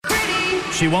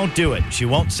she won't do it. She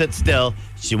won't sit still.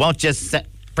 She won't just sit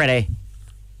pretty.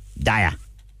 Dia.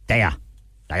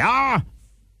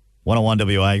 101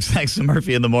 WIXX, the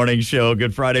Murphy in the Morning Show.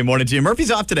 Good Friday morning to you. Murphy's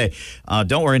off today.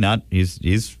 Don't worry, not. He's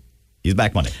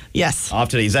back Monday. Yes. Off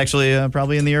today. He's actually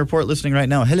probably in the airport listening right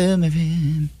now. Hello, my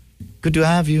friend. Good to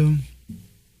have you.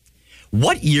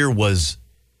 What year was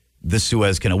the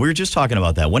Suez Canal? We were just talking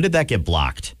about that. When did that get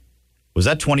blocked? Was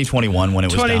that 2021 when it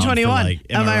was 2021. down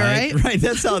for Am I right? Right.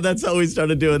 That's how we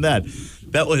started doing that.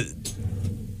 That was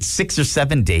 6 or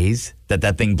 7 days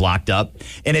that thing blocked up.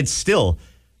 And it's still,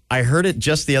 I heard it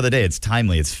just the other day. It's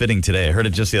timely. It's fitting today. I heard it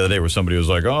just the other day where somebody was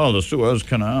like, oh, the Suez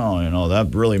Canal,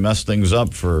 that really messed things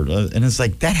up for, and it's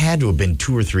like, that had to have been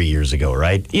 2 or 3 years ago,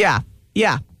 right? Yeah.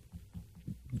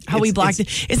 How we blocked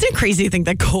it. Isn't it crazy to think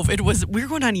that COVID we were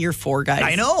going on year 4, guys?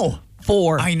 I know.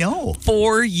 4. I know.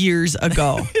 4 years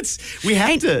ago. We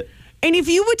have to. And if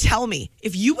you would tell me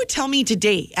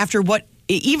today,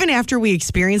 even after we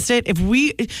experienced it,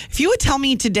 if you would tell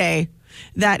me today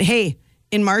that, hey,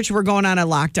 in March we're going on a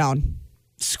lockdown,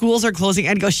 schools are closing,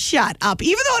 I'd go, shut up,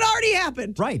 even though it already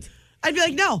happened. Right. I'd be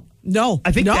like, no.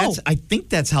 I think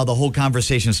that's how the whole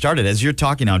conversation started. As you're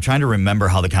talking now, I'm trying to remember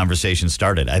how the conversation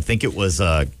started. I think it was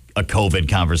a COVID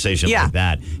conversation like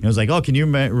that. And it was like, oh, can you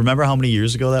remember how many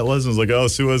years ago that was? And it was like, oh,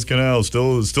 Suez Canal,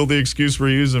 still the excuse we're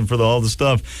using for all the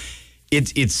stuff.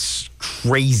 It's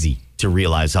crazy to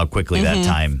realize how quickly that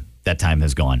time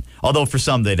has gone. Although for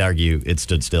some, they'd argue it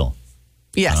stood still.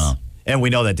 Yes. And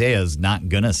we know that day is not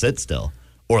going to sit still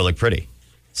or look pretty.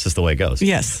 It's just the way it goes.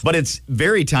 Yes. But it's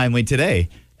very timely today.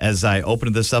 As I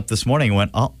opened this up this morning and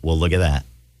went, oh, well, look at that.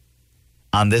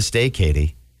 On this day,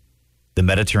 Katie, the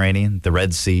Mediterranean, the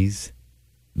Red Seas,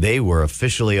 they were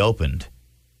officially opened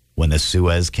when the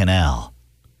Suez Canal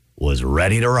was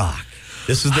ready to rock.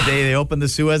 This is the day they opened the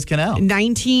Suez Canal.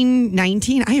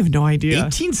 1919? I have no idea.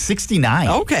 1869.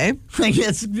 Okay.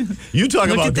 You talk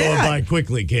Look about at going that. by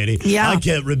quickly, Katie. Yeah. I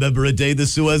can't remember a day the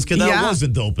Suez Canal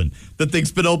wasn't open. The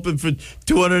thing's been open for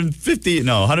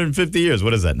 150 years.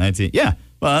 What is that, 19? Yeah,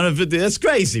 well, 150. That's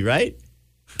crazy, right?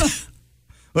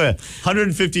 Well,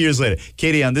 150 years later.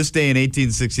 Katie, on this day in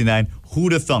 1869,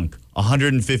 who'd have thunk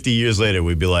 150 years later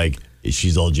we'd be like,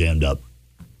 she's all jammed up.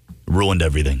 Ruined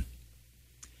everything.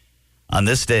 On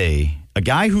this day, a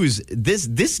guy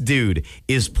this dude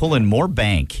is pulling more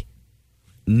bank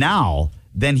now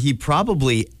than he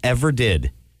probably ever did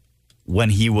when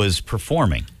he was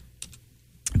performing.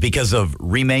 Because of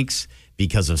remakes,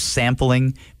 because of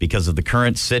sampling, because of the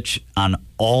current sitch on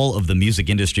all of the music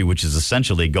industry, which is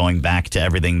essentially going back to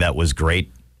everything that was great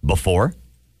before.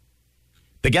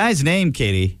 The guy's name,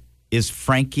 Katie, is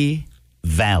Frankie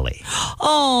Valli.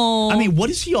 Oh. I mean, what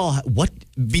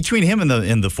between him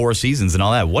and the Four Seasons and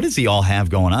all that, what does he all have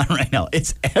going on right now?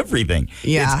 It's everything.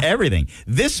 Yeah. It's everything.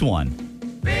 This one.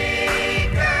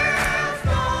 Big girls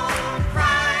don't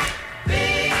cry.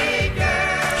 Big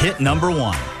girls Hit number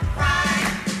 1.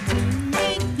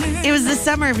 It was the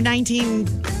summer of 19...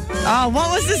 Oh,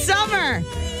 what was the summer?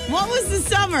 What was the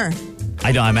summer?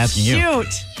 I know, I'm asking you.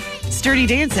 Shoot. Sturdy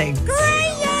Dancing.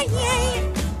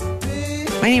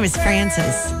 My name is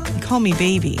Frances. They call me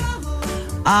baby.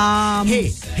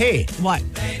 Hey. What?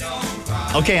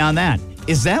 Okay, on that.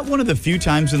 Is that one of the few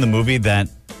times in the movie that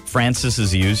Francis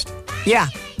is used? Yeah.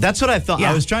 That's what I thought. Yeah.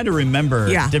 I was trying to remember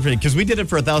differently because we did it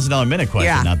for a $1,000 minute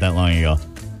question not that long ago.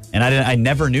 And I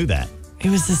never knew that. It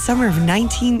was the summer of I'm going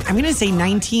to say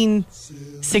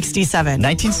 1967.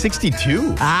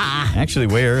 1962. Actually,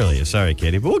 way earlier. Sorry,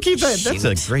 Katie. But we'll keep that. That's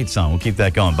a great song. We'll keep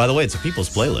that going. By the way, it's a people's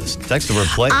playlist. Text the word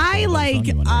play. I like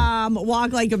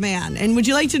Walk Like a Man. And would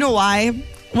you like to know why?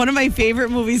 One of my favorite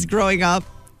movies growing up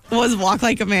was Walk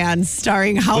Like a Man,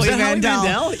 starring Howie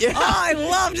Mandel. Yeah. Oh, I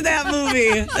loved that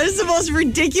movie. It's the most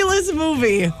ridiculous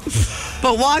movie.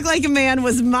 But Walk Like a Man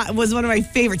was one of my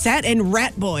favorites. That and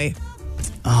Rat Boy.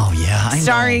 Oh, yeah. I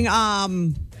Starring,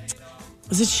 know.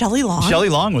 was it Shelley Long? Shelley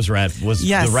Long was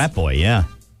the Rat Boy, yeah.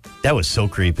 That was so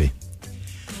creepy.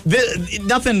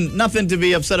 Nothing to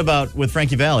be upset about with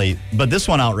Frankie Valli, but this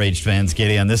one outraged fans,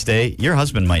 Katie, on this day. Your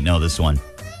husband might know this one.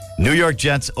 New York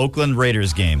Jets, Oakland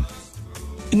Raiders game.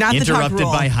 Not interrupted the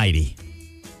by Heidi.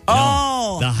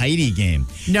 Oh. No, the Heidi game.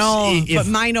 No, but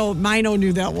Mino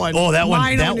knew that one. Oh, that one.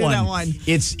 Mino knew that one.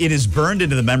 It is burned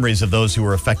into the memories of those who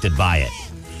were affected by it.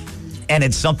 And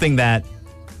it's something that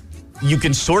you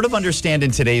can sort of understand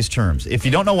in today's terms. If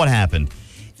you don't know what happened,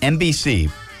 NBC,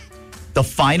 the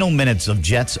final minutes of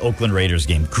Jets-Oakland Raiders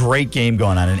game, great game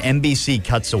going on, and NBC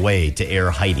cuts away to air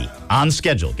Heidi. On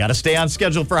schedule. Got to stay on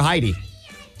schedule for Heidi.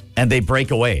 And they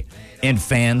break away. And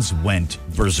fans went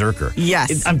berserker.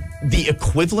 Yes. The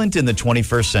equivalent in the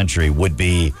 21st century would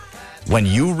be when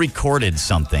you recorded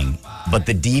something, but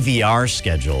the DVR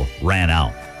schedule ran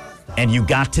out. And you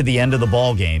got to the end of the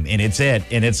ball game, and it's it.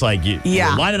 And it's like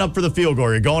you're lining up for the field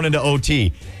goal. You're going into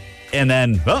OT. And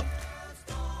then,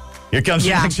 here comes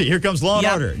Law and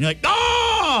Order. And you're like,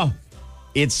 oh!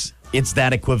 It's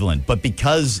that equivalent. But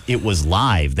because it was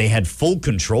live, they had full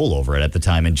control over it at the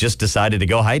time and just decided to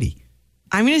go Heidi.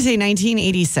 I'm going to say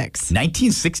 1986.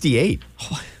 1968.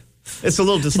 It's a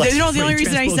little dyslexic. The only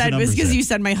reason I said was because you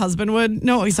said my husband would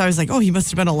know. So I was like, he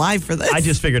must have been alive for this. I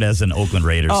just figured as an Oakland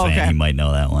Raiders fan, he might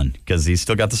know that one because he's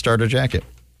still got the starter jacket.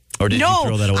 Or did you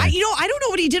throw that away? I don't know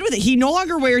what he did with it. He no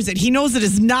longer wears it. He knows it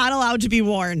is not allowed to be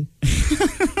worn.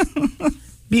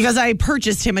 Because I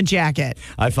purchased him a jacket.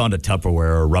 I found a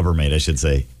Tupperware, or Rubbermaid, I should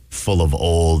say, full of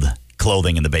old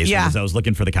clothing in the basement because I was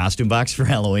looking for the costume box for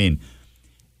Halloween.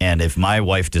 And if my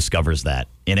wife discovers that,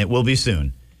 and it will be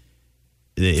soon,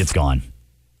 it's gone.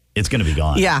 It's going to be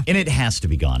gone. Yeah. And it has to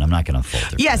be gone. I'm not going to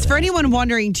fault her. Yes, for anyone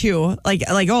wondering too, like,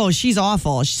 she's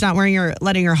awful. She's not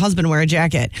letting her husband wear a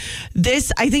jacket.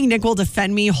 This, I think Nick will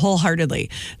defend me wholeheartedly.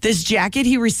 This jacket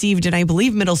he received in, I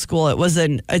believe, middle school. It was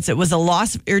not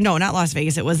Las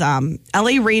Vegas. It was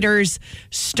LA Raiders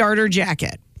starter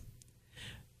jacket.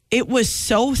 It was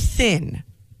so thin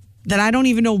that I don't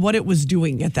even know what it was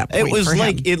doing at that point. It was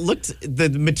the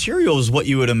material is what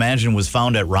you would imagine was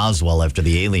found at Roswell after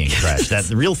the alien crash. That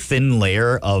real thin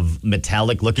layer of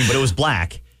metallic looking, but it was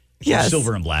black. Yes.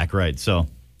 Silver and black, right. So.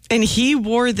 And he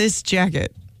wore this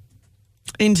jacket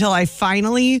until I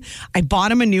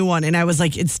bought him a new one and I was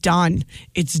like, it's done.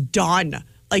 It's done.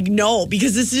 Like, no,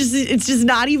 because it's just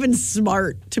not even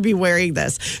smart to be wearing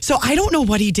this. So I don't know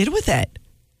what he did with it.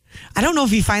 I don't know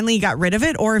if he finally got rid of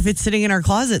it or if it's sitting in our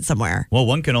closet somewhere. Well,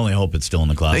 one can only hope it's still in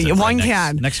the closet. One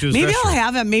can. Next to his Maybe dresser. I'll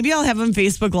have him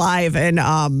Facebook Live and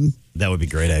that would be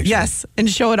great, actually. yes, and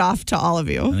show it off to all of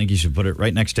you. I think you should put it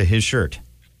right next to his shirt.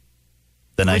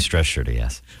 The nice dress shirt he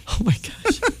has. Oh my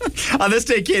gosh. On this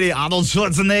day, Katie, Arnold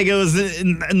Schwarzenegger was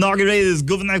inaugurated as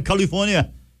governor of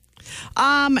California.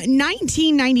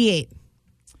 1998.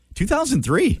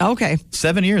 2003. Okay.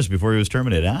 7 years before he was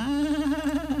terminated.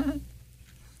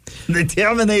 They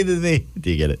terminated me.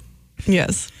 Do you get it?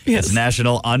 Yes. It's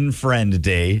National Unfriend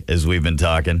Day, as we've been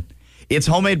talking. It's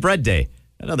Homemade Bread Day,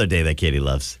 another day that Katie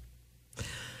loves.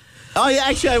 Oh, yeah,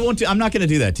 actually, I won't. I'm not going to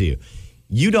do that to you.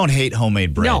 You don't hate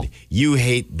homemade bread. No. You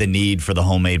hate the need for the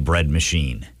homemade bread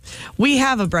machine. We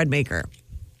have a bread maker.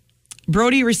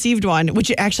 Brody received one,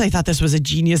 which actually I thought this was a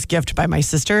genius gift by my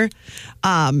sister.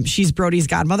 She's Brody's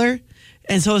godmother.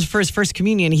 And so for his first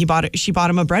communion, she bought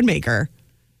him a bread maker.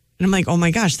 And I'm like, oh my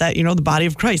gosh, that, the body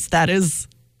of Christ, that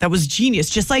was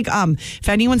genius. Just like, if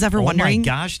anyone's ever wondering. Oh my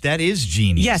gosh, that is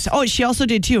genius. Yes. Oh, she also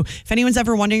did too. If anyone's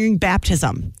ever wondering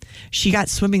baptism, she got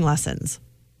swimming lessons.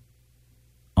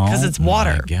 Because it's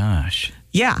water. Oh my gosh.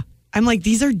 Yeah. I'm like,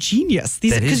 these are genius.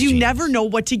 Because you never know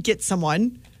what to get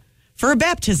someone for a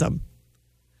baptism.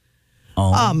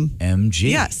 OMG.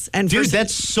 Yes. And dude,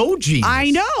 that's so genius. I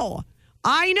know.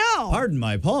 Pardon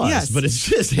my pause, yes. but it's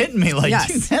just hitting me like, yes.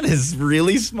 dude, that is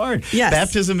really smart. Yes.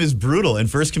 Baptism is brutal and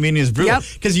First Communion is brutal.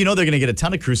 Because they're going to get a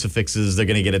ton of crucifixes. They're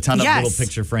going to get a ton of little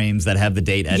picture frames that have the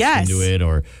date etched into it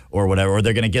or whatever. Or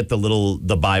they're going to get the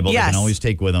Bible they can always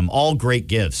take with them. All great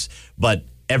gifts. But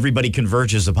everybody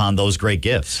converges upon those great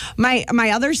gifts. My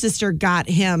other sister got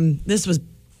him, this was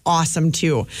awesome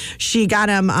too. She got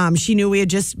him, she knew we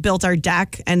had just built our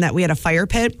deck and that we had a fire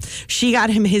pit. She got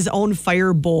him his own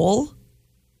fire bowl.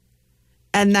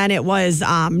 And then it was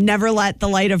never let the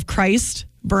light of Christ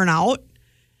burn out.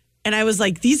 And I was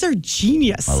like, these are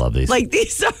genius. I love these. Like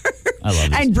these are. I love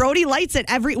these. And Brody lights it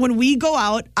when we go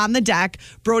out on the deck,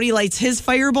 Brody lights his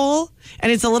fire bowl.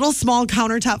 And it's a little small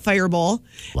countertop fire bowl.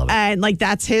 Love it. And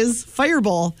that's his fire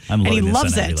bowl. I'm loving and he this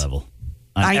loves on every it. level.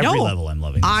 I know. every level I'm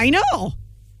loving this. I know.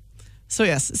 So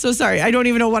yes. So sorry. I don't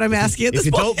even know what I'm asking at this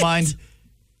point. If you don't mind,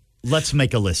 let's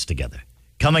make a list together.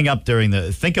 Coming up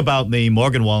think about me,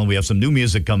 Morgan Wallen. We have some new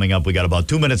music coming up. We got about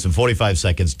 2 minutes and 45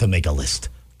 seconds to make a list.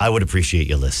 I would appreciate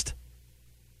your list.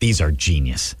 These are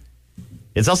genius.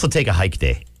 It's also Take a Hike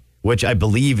Day, which I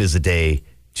believe is a day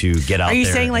to get out there. Are you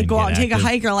saying and go out and take active. a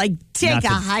hike or take Not a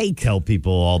to hike? Tell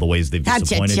people all the ways they've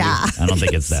disappointed you. I don't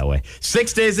think it's that way.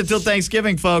 6 days until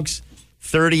Thanksgiving, folks.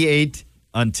 38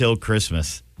 until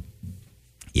Christmas.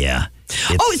 Yeah.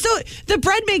 So the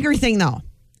bread maker thing, though.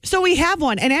 So we have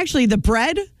one. And actually, the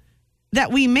bread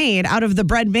that we made out of the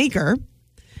bread maker,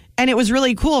 and it was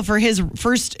really cool for his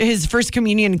first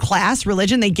communion class,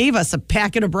 religion, they gave us a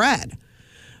packet of bread.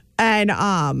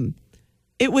 And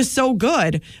it was so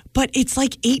good, but it's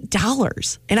like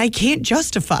 $8, and I can't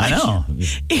justify. I know.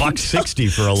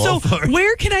 $1.60 for a loaf. So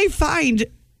where can I find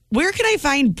where can I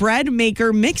find bread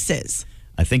maker mixes?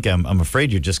 I think I'm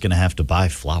afraid you're just going to have to buy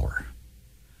flour.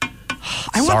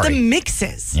 I want the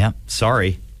mixes. Yeah,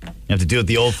 sorry. You have to do it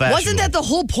the old-fashioned Wasn't that the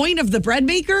whole point of the bread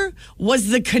maker? Was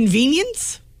the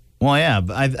convenience? Well, yeah,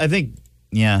 but I think,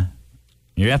 yeah.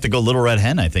 You have to go Little Red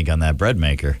Hen, I think, on that bread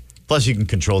maker. Plus, you can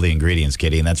control the ingredients,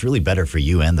 Kitty, and that's really better for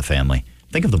you and the family.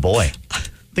 Think of the boy.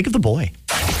 Think of the boy.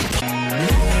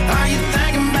 Are you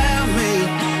thinking about me?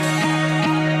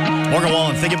 Morgan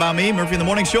Wallen, Think About Me. Murphy in the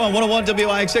Morning Show on 101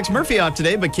 WIXX. Murphy out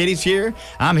today, but Katie's here.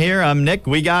 I'm here. I'm Nick.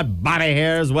 We got Bobby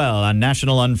here as well on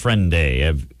National Unfriend Day.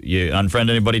 Have you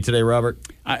unfriended anybody today, Robert?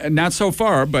 Not so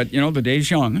far, but, the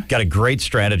day's young. Got a great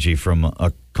strategy from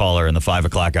a caller in the 5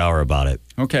 o'clock hour about it.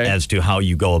 Okay. As to how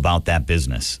you go about that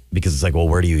business. Because it's like, well,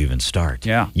 where do you even start?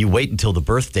 Yeah. You wait until the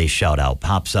birthday shout out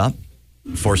pops up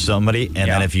for somebody.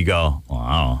 And then if you go,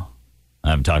 wow, I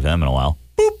haven't talked to them in a while.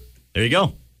 Boop. There you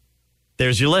go.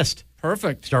 There's your list.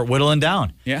 Perfect. Start whittling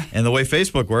down. Yeah. And the way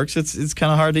Facebook works, it's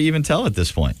kind of hard to even tell at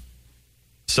this point.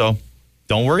 So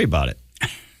don't worry about it.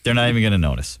 They're not even going to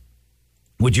notice.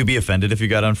 Would you be offended if you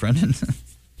got unfriended?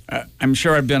 I'm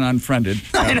sure I've been unfriended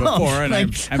before, and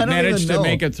I've managed to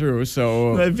make it through.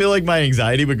 So I feel like my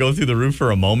anxiety would go through the roof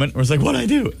for a moment. Where it's like, what'd I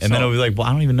do? And then I'll be like, well,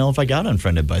 I don't even know if I got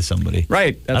unfriended by somebody.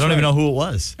 Right. I don't even know who it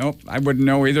was. Nope, I wouldn't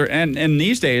know either. And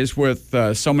these days, with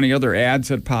so many other ads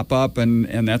that pop up and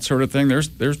that sort of thing,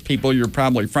 there's people you're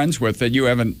probably friends with that you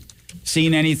haven't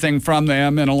seen anything from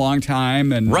them in a long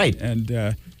time. And right. And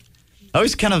I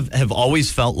always kind of have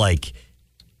always felt like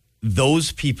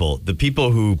those people, the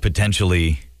people who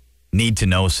potentially need to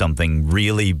know something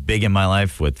really big in my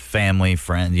life with family,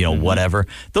 friends, whatever.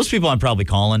 Those people I'm probably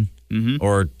calling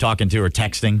or talking to or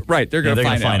texting. Right, they're going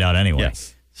to find out anyway.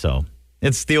 Yes. So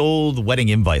it's the old wedding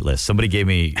invite list. Somebody gave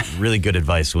me really good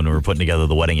advice when we were putting together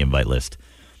the wedding invite list.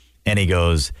 And he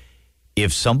goes,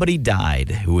 if somebody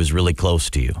died who was really close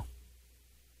to you,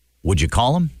 would you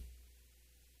call them?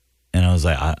 And I was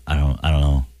like, I don't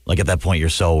know. Like at that point, you're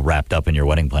so wrapped up in your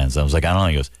wedding plans. I was like, I don't know.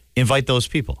 He goes, invite those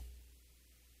people.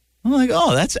 I'm like,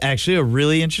 oh, that's actually a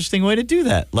really interesting way to do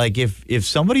that. Like if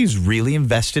somebody's really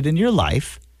invested in your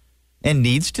life and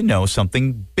needs to know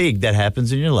something big that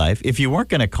happens in your life, if you weren't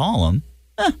going to call them,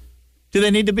 do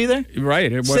they need to be there?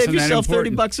 Right. It wasn't Save yourself that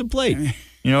important. $30 a plate.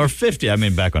 Or 50. I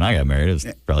mean, back when I got married, it was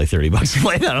probably $30 a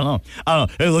plate. I don't know.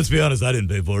 Hey, let's be honest. I didn't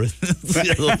pay for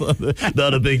it.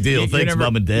 Not a big deal. Thanks,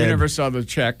 Mom and Dad. You never saw the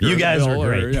check. You guys are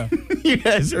great. You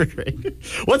guys are great.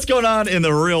 What's going on in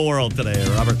the real world today,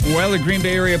 Robert? Well, the Green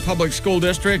Bay Area Public School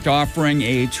District offering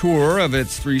a tour of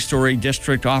its 3-story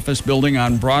district office building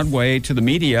on Broadway to the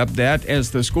media. That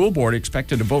as the school board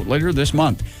expected to vote later this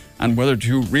month on whether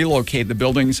to relocate the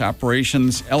building's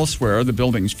operations elsewhere. The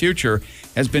building's future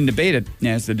has been debated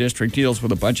as the district deals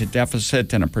with a budget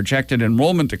deficit and a projected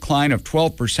enrollment decline of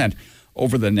 12%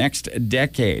 over the next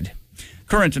decade.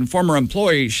 Current and former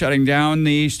employees shutting down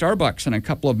the Starbucks in a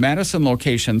couple of Madison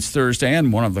locations Thursday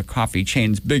on one of the coffee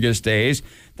chain's biggest days.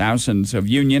 Thousands of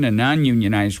union and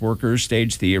non-unionized workers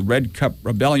staged the Red Cup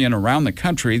Rebellion around the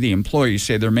country. The employees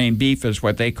say their main beef is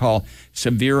what they call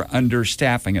severe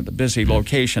understaffing at the busy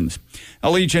locations.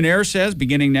 Allegiant Air says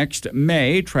beginning next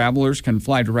May, travelers can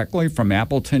fly directly from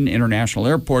Appleton International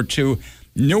Airport to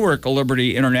Newark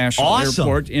Liberty International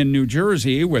Airport in New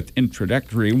Jersey with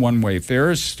introductory one-way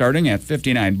fares starting at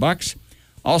 $59.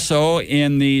 Also,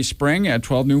 in the spring,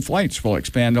 12 new flights will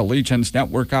expand Allegiant's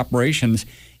network operations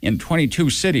in 22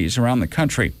 cities around the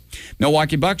country.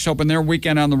 Milwaukee Bucks open their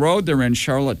weekend on the road. They're in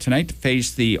Charlotte tonight to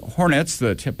face the Hornets.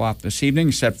 The tip-off this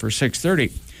evening set for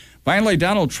 6:30. Finally,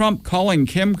 Donald Trump calling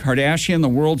Kim Kardashian the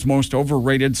world's most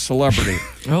overrated celebrity.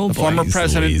 The former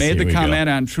president made the comment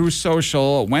on Truth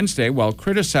Social Wednesday while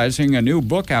criticizing a new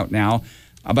book out now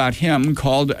about him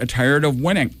called Tired of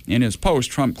Winning. In his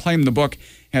post, Trump claimed the book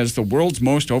has the world's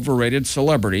most overrated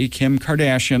celebrity, Kim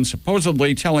Kardashian,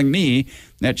 supposedly telling me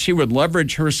that she would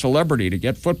leverage her celebrity to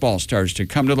get football stars to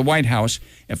come to the White House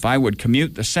if I would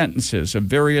commute the sentences of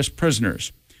various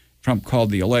prisoners. Trump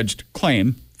called the alleged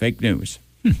claim fake news.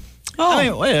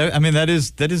 I mean, that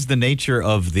is the nature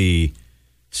of the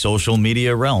social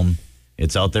media realm.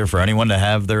 It's out there for anyone to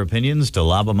have their opinions, to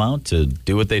lob them out, to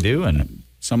do what they do, and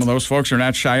some of those folks are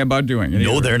not shy about doing it.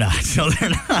 No, they're not. No, they're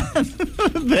not.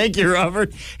 Thank you,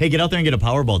 Robert. Hey, get out there and get a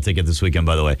Powerball ticket this weekend,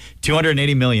 by the way.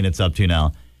 $280 million it's up to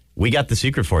now. We got the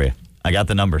secret for you. I got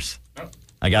the numbers.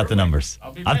 I got the numbers.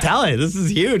 I'm telling you, this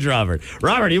is huge, Robert.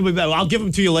 Robert, you'll be back. I'll give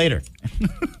them to you later.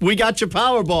 We got your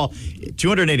Powerball.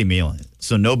 $280 million.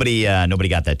 So nobody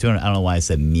got that. I don't know why I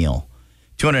said meal.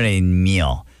 $280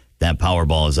 million that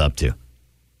Powerball is up to.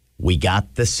 We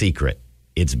got the secret.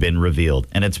 It's been revealed,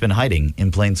 and it's been hiding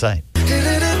in plain sight.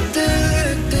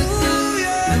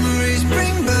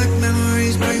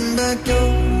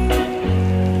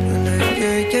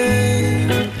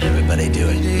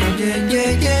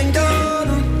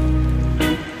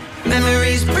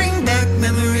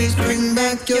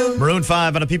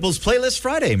 6:35 on a People's Playlist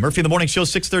Friday. Murphy in the Morning Show,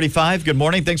 6:35. Good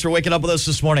morning. Thanks for waking up with us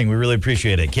this morning. We really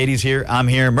appreciate it. Katie's here. I'm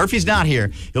here. Murphy's not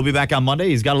here. He'll be back on Monday.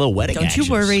 He's got a little wedding action. Don't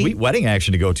you worry. Sweet wedding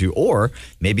action to go to. Or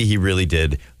maybe he really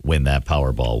did win that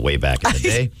Powerball way back in the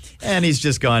day. And he's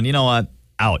just gone, you know what?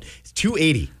 Out. It's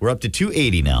 280. We're up to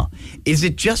 280 now. Is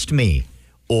it just me?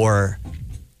 Or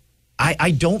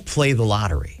I don't play the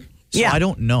lottery. So I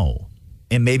don't know.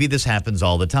 And maybe this happens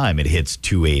all the time. It hits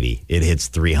 280. It hits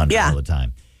 300 all the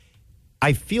time.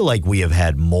 I feel like we have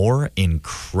had more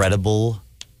incredible,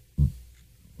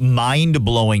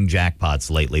 mind-blowing jackpots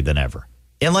lately than ever.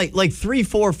 And like 3,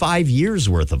 4, 5 years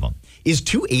worth of them. Is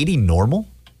 280 normal?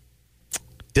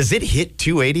 Does it hit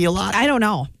 280 a lot? I don't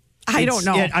know. I don't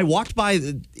know. Yeah, I walked by,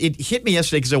 it hit me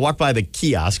yesterday because I walked by the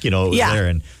kiosk, it was there,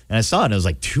 and I saw it, and it was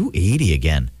like 280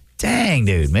 again. Dang,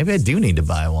 dude, maybe I do need to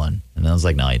buy one. And I was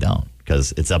like, no, I don't,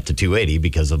 because it's up to 280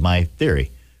 because of my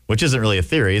theory, which isn't really a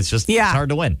theory. It's just it's hard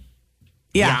to win.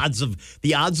 Yeah.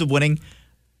 The odds of winning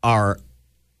are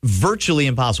virtually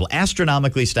impossible,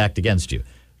 astronomically stacked against you.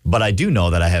 But I do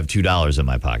know that I have $2 in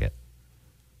my pocket.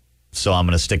 So I'm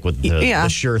going to stick with the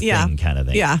sure thing kind of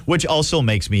thing, which also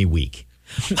makes me weak.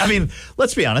 I mean,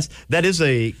 let's be honest. That is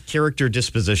a character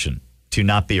disposition to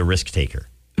not be a risk taker.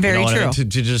 Very true. To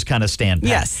just kind of stand pat.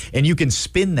 Yes. And you can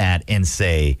spin that and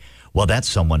say, well, that's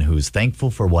someone who's thankful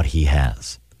for what he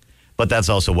has. But that's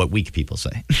also what weak people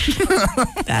say.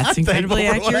 That's incredibly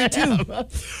accurate, too.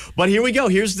 But here we go.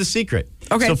 Here's the secret.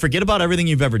 Okay. So forget about everything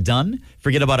you've ever done.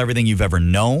 Forget about everything you've ever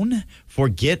known.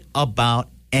 Forget about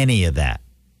any of that.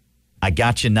 I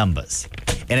got your numbers.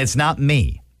 And it's not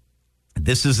me.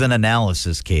 This is an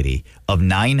analysis, Katie, of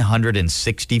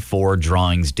 964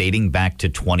 drawings dating back to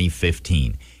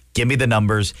 2015. Give me the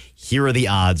numbers. Here are the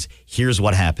odds. Here's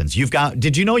what happens.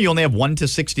 Did you know you only have 1 to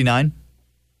 69?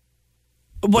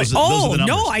 What? Those are the numbers.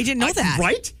 No, I didn't know that.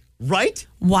 Right?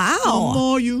 Wow. The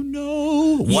more you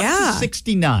know. 1 to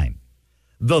 69.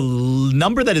 The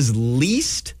number that is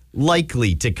least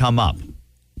likely to come up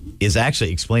is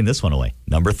actually, explain this one away,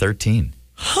 number 13.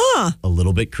 Huh. A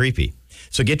little bit creepy.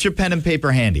 So get your pen and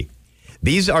paper handy.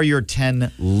 These are your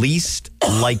 10 least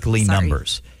likely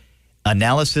numbers.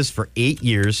 Analysis for 8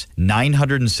 years,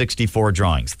 964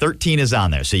 drawings. 13 is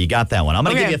on there, so you got that one. I'm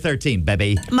going to give you 13,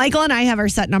 baby. Michael and I have our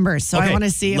set numbers, so I want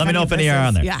to see. Let me know if any are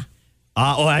on there. Yeah.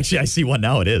 Actually, I see one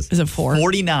now. It is. Is it 4?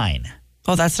 49.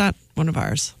 Oh, that's not one of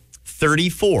ours.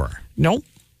 34. Nope.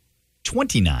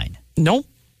 29. Nope.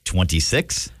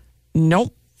 26.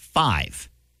 Nope. 5.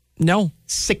 No.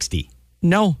 60.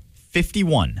 No.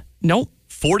 51. Nope.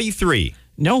 43.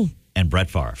 No. And Brett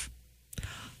Favre.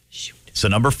 Shoot. So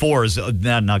number 4 is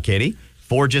now, Katie.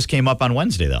 4 just came up on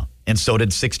Wednesday, though. And so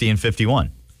did 60 and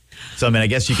 51. So, I mean, I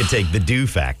guess you could take the due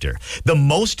factor. The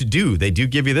most due, they do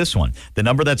give you this one. The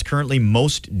number that's currently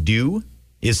most due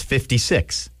is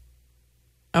 56.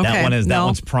 Okay. That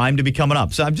one's primed to be coming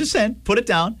up. So I'm just saying, put it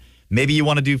down. Maybe you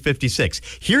want to do 56.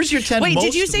 Here's your 10 Wait, most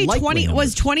did you say 20? numbers.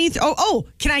 Was 20? Oh,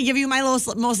 can I give you my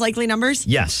most likely numbers?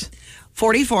 Yes.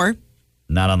 44.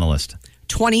 Not on the list.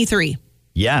 23.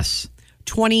 Yes.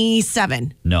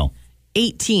 27. No.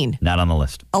 18. Not on the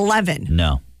list. 11.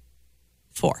 No.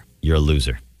 4. You're a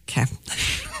loser. Okay.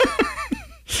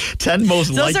 10 most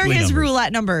likely Those are his numbers.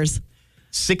 roulette numbers.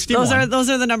 61. Those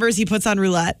are the numbers he puts on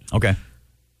roulette. Okay.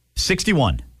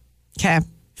 61. Okay.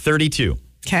 32.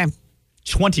 Okay.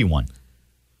 21.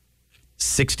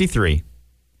 63.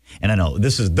 And I know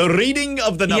this is the reading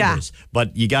of the numbers,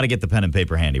 but you got to get the pen and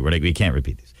paper handy. We can't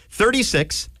repeat these.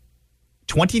 36.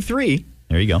 23.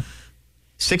 There you go.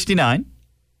 69.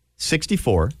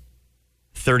 64.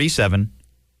 37.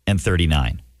 And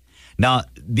 39. Now,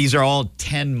 these are all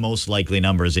 10 most likely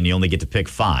numbers, and you only get to pick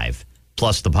 5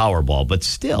 plus the Powerball. But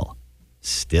still,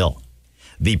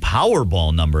 the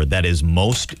Powerball number that is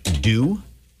most due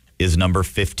is number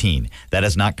 15. That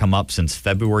has not come up since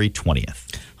February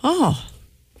 20th. Oh.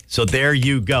 So there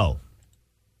you go.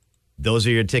 Those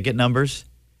are your ticket numbers.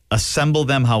 Assemble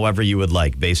them however you would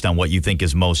like, based on what you think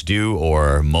is most due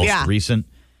or most recent,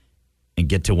 and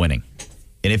get to winning.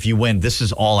 And if you win, this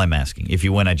is all I'm asking. If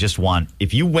you win,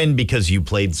 if you win because you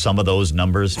played some of those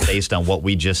numbers based on what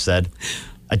we just said,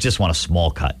 I just want a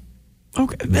small cut.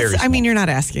 Okay. Very small. I mean, you're not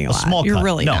asking a lot. Small You're cut.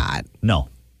 really not.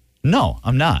 No,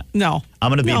 I'm not. No.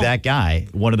 I'm going to be that guy.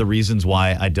 One of the reasons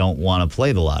why I don't want to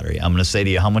play the lottery. I'm going to say to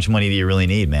you, how much money do you really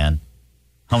need, man?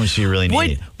 How much do you really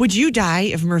need? Would you die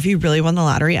if Murphy really won the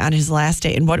lottery on his last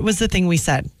day? And what was the thing we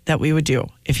said that we would do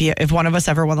if one of us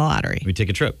ever won the lottery? We take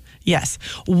a trip. Yes.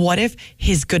 What if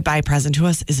his goodbye present to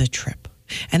us is a trip?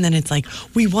 And then it's like,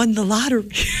 we won the lottery.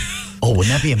 Oh, wouldn't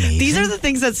that be amazing? These are the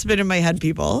things that spin in my head,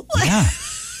 people. Yeah.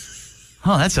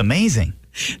 Oh, that's amazing.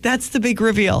 That's the big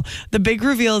reveal. The big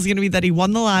reveal is going to be that he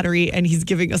won the lottery and he's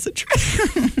giving us a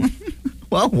treat.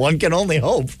 Well, one can only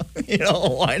hope.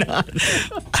 Why not?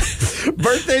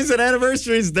 Birthdays and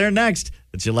anniversaries, they're next.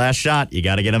 It's your last shot. You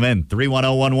got to get them in.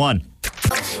 31011.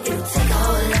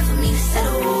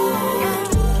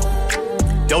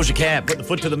 Doja Cat, put the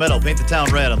foot to the metal, paint the town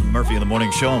red on the Murphy in the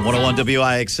Morning Show on 101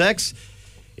 WIXX.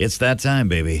 It's that time,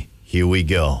 baby. Here we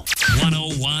go.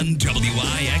 101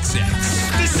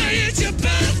 WIXX. They say it's your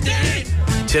birthday.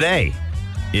 Today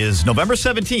is November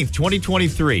 17th,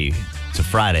 2023. It's a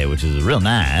Friday, which is real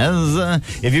nice.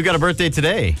 If you've got a birthday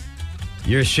today,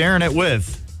 you're sharing it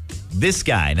with this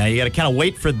guy. Now, you got to kind of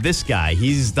wait for this guy.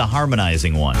 He's the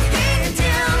harmonizing one.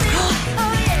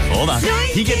 Hold on.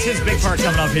 He gets his big part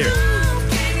coming up here.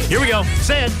 Here we go.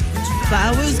 Say it. If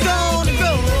I was gonna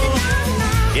go,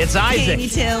 It's Isaac. can you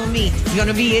tell me you're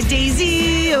gonna be a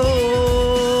daisy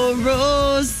or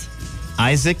rose?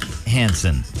 Isaac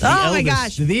Hansen. Oh, my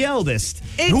gosh. The eldest.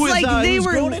 It's who is, like they who's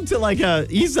were- grown into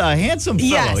he's a handsome fellow.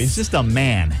 Yes. He's just a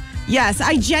man. Yes,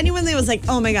 I genuinely was like,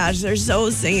 oh my gosh, they're so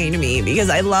singing to me because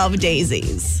I love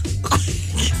daisies.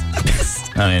 That's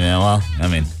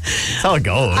how it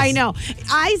goes. I know.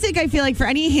 Isaac, I feel like for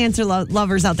any Hansen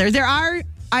lovers out there are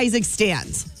Isaac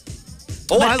stans.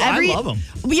 Oh, But I love him.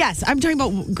 Yes, I'm talking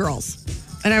about girls.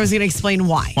 And I was going to explain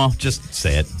why. Well, just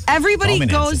say it. Everybody Call me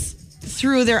goes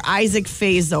through their Isaac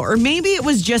phase, though, or maybe it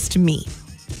was just me.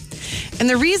 And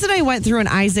the reason I went through an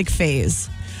Isaac phase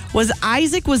was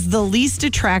Isaac was the least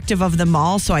attractive of them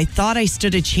all, so I thought I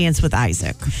stood a chance with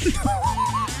Isaac.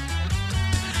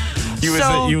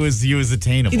 He was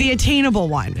attainable. The attainable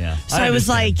one. Yeah, So I I was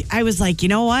understand. like, you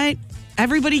know what?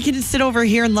 Everybody can sit over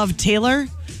here and love Taylor.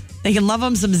 They can love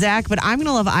him some Zach, but I'm going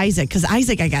to love Isaac because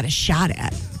Isaac I got a shot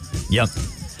at. Yep.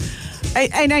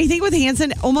 And I think with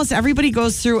Hansen, almost everybody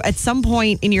goes through at some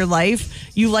point in your life,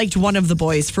 you liked one of the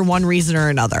boys for one reason or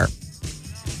another.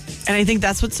 And I think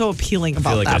that's what's so appealing about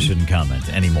I feel like them. I shouldn't comment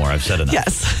anymore. I've said enough.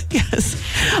 Yes.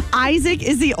 Isaac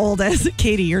is the oldest.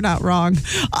 Katie, you're not wrong.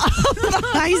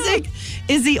 Isaac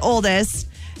is the oldest.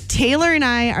 Taylor and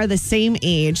I are the same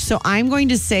age, so I'm going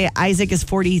to say Isaac is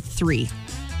 43.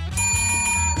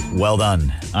 Well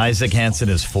done. Isaac Hansen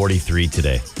is 43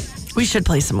 today. We should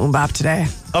play some Umbop today.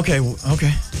 Okay.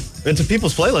 It's a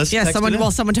people's playlist. Yeah, Text someone it in.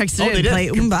 texted Oh, in they and did. play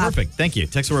Umbop. Perfect. Thank you.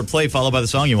 Text the word play followed by the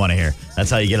song you want to hear. That's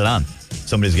how you get it on.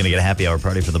 Somebody's going to get a happy hour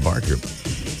party for the bar group.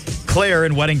 Claire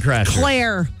in Wedding Crashers.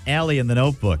 Claire. Allie in The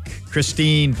Notebook.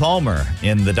 Christine Palmer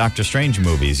in the Doctor Strange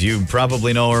movies. You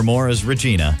probably know her more as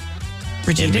Regina. in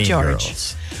Regina Mean George.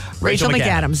 Girls. Rachel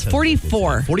McAdams,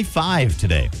 44. 45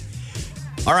 today.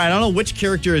 All right, I don't know which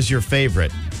character is your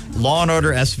favorite. Law and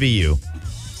Order SVU.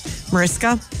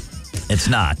 Mariska. It's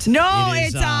not. No, It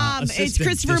is, it's Assistant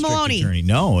Christopher District Maloney. Attorney.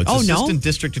 No, it's Oh, no? Assistant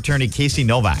District Attorney Casey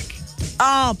Novak.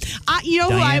 Oh, you know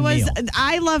who I Diane was? Neal.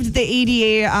 I loved the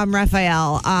ADA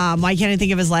Raphael. Why can't I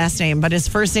think of his last name? But his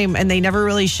first name, and they never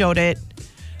really showed it.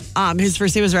 His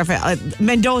first name was Raphael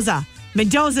Mendoza.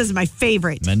 Mendoza is my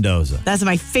favorite. Mendoza. That's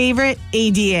my favorite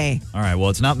ADA. All right, well,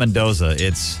 it's not Mendoza.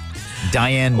 It's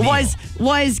Diane Neal.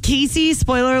 Was Casey,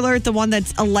 spoiler alert, the one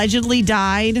that's allegedly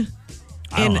died?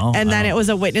 I don't know. And then it was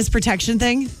a witness protection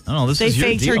thing? I don't know. This They is your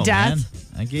faked her deal,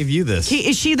 death? man. I gave you this.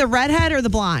 Is she the redhead or the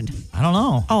blonde? I don't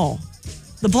know. Oh.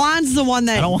 The blonde's the one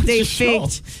I that don't watch they the show.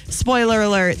 faked. Spoiler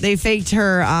alert, they faked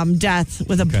her death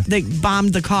with they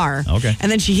bombed the car. Okay.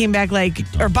 And then she came back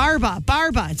or Barba,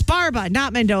 it's Barba,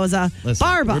 not Mendoza. Listen,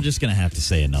 Barba. we're just going to have to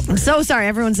say a number. I'm so sorry,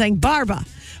 everyone's saying Barba.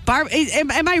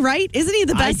 Am I right? Isn't he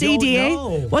the best don't ADA?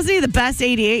 know. Wasn't he the best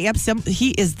ADA? Yep,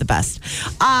 he is the best.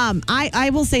 I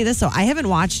will say this though, I haven't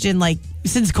watched in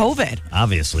since COVID.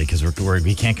 Obviously, because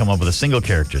we can't come up with a single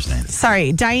character's name.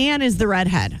 Sorry, Diane is the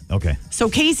redhead. Okay. So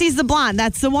Casey's the blonde.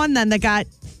 That's the one then that got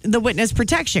the witness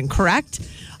protection, correct?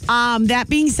 That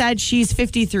being said, she's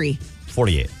 53.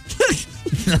 48.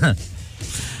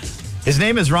 His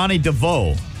name is Ronnie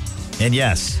DeVoe. And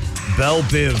yes, Belle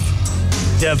Biv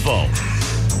DeVoe.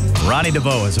 Ronnie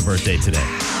DeVoe has a birthday today.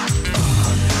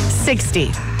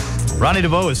 60. Ronnie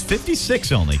DeVoe is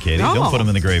 56 only, Katie. Oh. Don't put him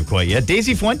in the grave quite yet.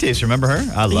 Daisy Fuentes, remember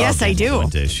her? I love Yes, I Daisy do.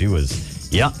 Fuentes. She was,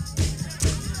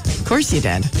 Of course you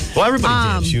did. Well,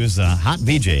 everybody did. She was a hot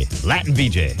VJ, Latin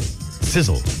VJ.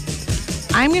 Sizzle.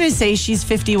 I'm going to say she's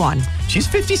 51. She's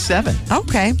 57.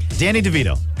 Okay. Danny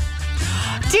DeVito.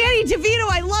 Danny DeVito,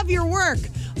 I love your work.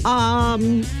 I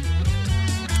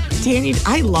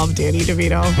love Danny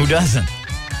DeVito. Who doesn't?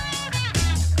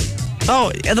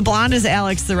 Oh, the blonde is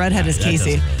Alex, the redhead is That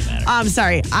Casey. doesn't really matter. I'm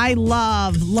sorry. I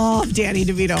love Danny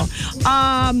DeVito.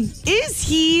 Is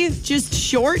he just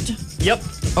short? Yep.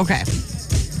 Okay.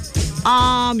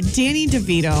 Danny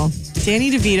DeVito.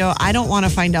 Danny DeVito, I don't want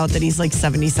to find out that he's like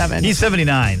 77. He's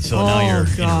 79, so now you're in a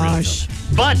real gosh.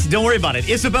 trouble. But don't worry about it.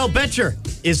 Isabel Betcher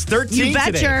is 13 You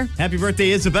betcha. today. Happy birthday,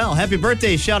 Isabel. Happy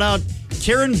birthday. Shout out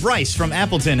Karen Bryce from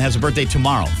Appleton has a birthday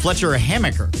tomorrow. Fletcher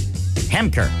Hamker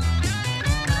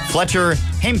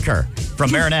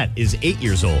from Marinette is 8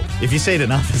 years old. If you say it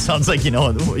enough, it sounds like you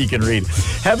know what you can read.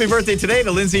 Happy birthday today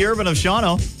to Lindsay Urban of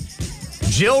Shawano.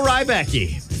 Jill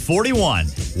Rybacki, 41,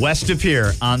 West of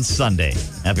Pier on Sunday.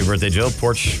 Happy birthday, Jill.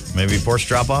 Porch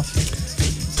drop-off.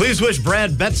 Please wish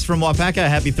Brad Betts from Wapaka a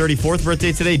happy 34th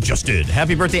birthday today. Just did.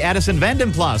 Happy birthday, Addison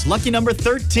Vandenplas. Lucky number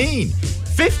 13.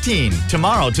 15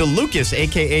 tomorrow to Lucas,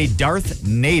 a.k.a. Darth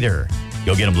Nader.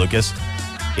 Go get him, Lucas.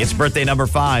 It's birthday number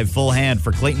 5, full hand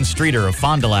for Clayton Streeter of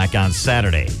Fond du Lac on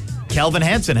Saturday. Calvin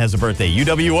Hansen has a birthday.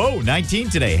 UWO, 19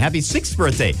 today. Happy 6th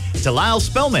birthday to Lyle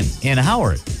Spellman in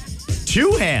Howard.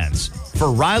 2 hands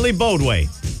for Riley Bodway.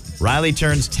 Riley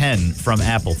turns 10 from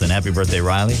Appleton. Happy birthday,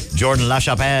 Riley. Jordan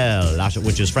LaChapelle,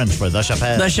 which is French for The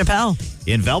Chapelle. The Chappelle.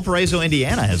 In Valparaiso,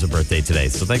 Indiana has a birthday today.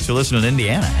 So thanks for listening to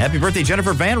Indiana. Happy birthday,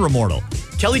 Jennifer Van Remortel.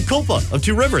 Kelly Kulpa of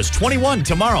Two Rivers, 21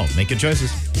 tomorrow. Make good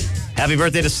choices. Happy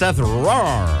birthday to Seth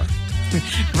Rohr.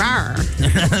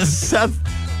 Seth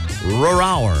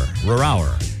Rohrauer.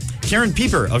 Karen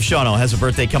Pieper of Shawano has a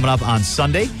birthday coming up on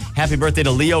Sunday. Happy birthday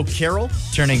to Leo Carroll,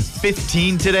 turning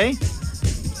 15 today.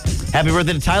 Happy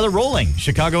birthday to Tyler Rowling,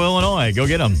 Chicago, Illinois. Go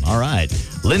get him. All right.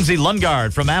 Lindsay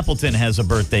Lundgaard from Appleton has a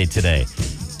birthday today.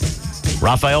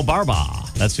 Rafael Barba.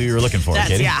 That's who you were looking for,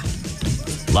 Katie. Yeah.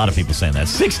 A lot of people saying that.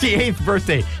 68th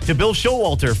birthday to Bill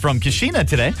Showalter from Kashina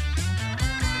today.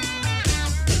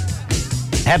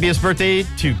 Happiest birthday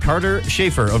to Carter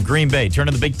Schaefer of Green Bay,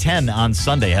 turning the Big Ten on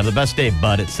Sunday. Have the best day,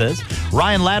 bud, it says.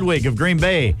 Ryan Ladwig of Green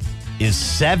Bay is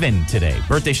 7 today.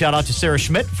 Birthday shout out to Sarah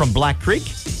Schmidt from Black Creek.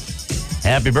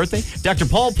 Happy birthday. Dr.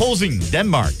 Paul Polsing,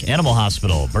 Denmark, Animal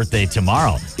Hospital. Birthday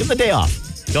tomorrow. Give him the day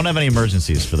off. Don't have any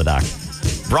emergencies for the doc.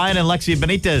 Brian and Lexi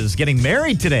Benitez getting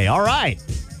married today. All right.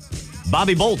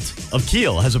 Bobby Bolt of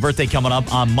Kiel has a birthday coming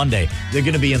up on Monday. They're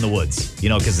going to be in the woods,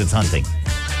 because it's hunting.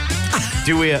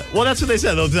 Do we? Well, that's what they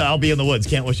said. I'll be in the woods.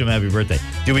 Can't wish them happy birthday.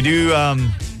 Do we do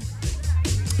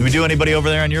anybody over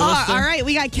there on your list? All right.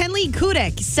 We got Kenley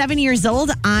Kudik, 7 years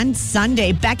old on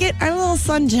Sunday. Beckett, our little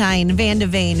sunshine, Van de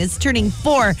Veen, is turning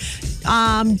 4.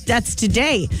 That's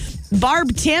today.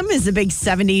 Barb Tim is a big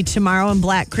 70 tomorrow in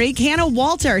Black Creek. Hannah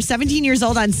Walter, 17 years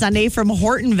old on Sunday from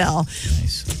Hortonville.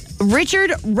 Nice. Richard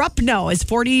Rupno is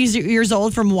 40 years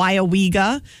old from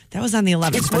Wyowega. That was on the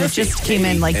 11th, but it just came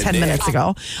in like 10 minutes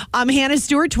ago. Hannah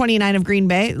Stewart, 29 of Green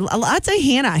Bay. Lots of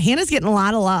Hannah. Hannah's getting a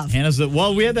lot of love.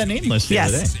 We had that name list the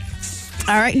other day.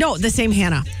 All right. No, the same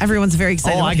Hannah. Everyone's very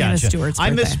excited about Hannah Stewart's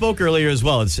birthday. I misspoke earlier as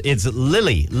well. It's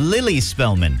Lily. Lily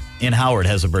Spellman in Howard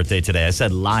has a birthday today. I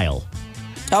said Lyle.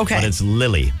 Okay. But it's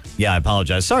Lily. Yeah, I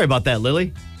apologize. Sorry about that,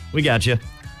 Lily. We got you.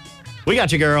 We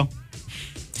got you, girl.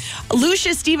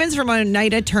 Lucia Stevens from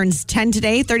Oneida turns 10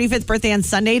 today. 35th birthday on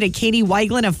Sunday to Katie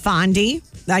Weiglin of Fondy.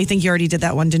 I think you already did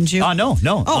that one, didn't you? No.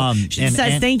 Oh, she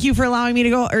says, thank you for allowing me to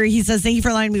go, or he says, thank you for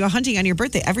allowing me to go hunting on your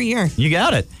birthday every year. You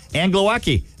got it. Ann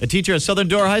Glowacki, a teacher at Southern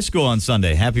Door High School on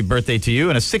Sunday. Happy birthday to you.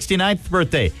 And a 69th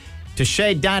birthday to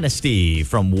Shay Dynasty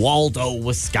from Waldo,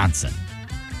 Wisconsin.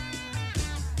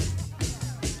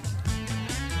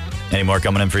 Any more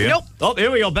coming in for you? Nope. Oh,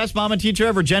 here we go. Best mom and teacher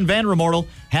ever, Jen Van Remortel.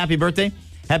 Happy birthday.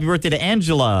 Happy birthday to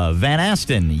Angela Van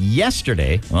Aston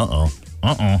yesterday.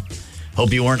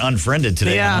 Hope you weren't unfriended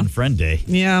today on Unfriend Day.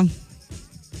 Yeah.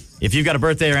 If you've got a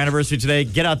birthday or anniversary today,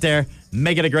 get out there,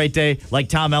 make it a great day. Like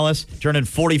Tom Ellis, turning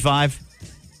 45.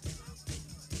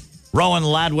 Rowan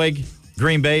Ladwig,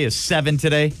 Green Bay, is 7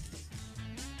 today.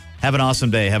 Have an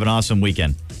awesome day. Have an awesome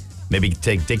weekend. Maybe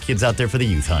take kids out there for the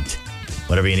youth hunt.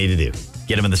 Whatever you need to do.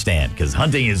 Get them in the stand, because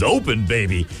hunting is open,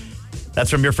 baby. That's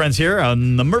from your friends here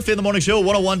on the Murphy in the Morning Show,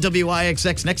 101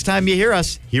 WIXX. Next time you hear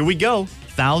us, here we go.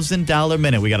 $1,000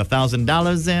 minute. We got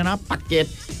 $1,000 in our pocket.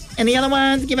 And the other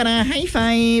one's giving a high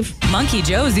five. Monkey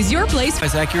Joe's is your place.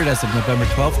 As accurate as of November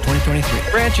 12th,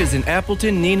 2023. Branches in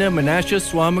Appleton, Neenah, Menasha,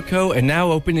 Swamico, and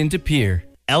now open into Pier.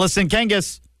 Ellison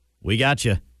Kangas, we got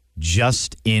you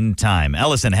just in time.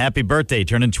 Ellison, happy birthday.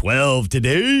 Turning 12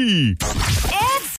 today.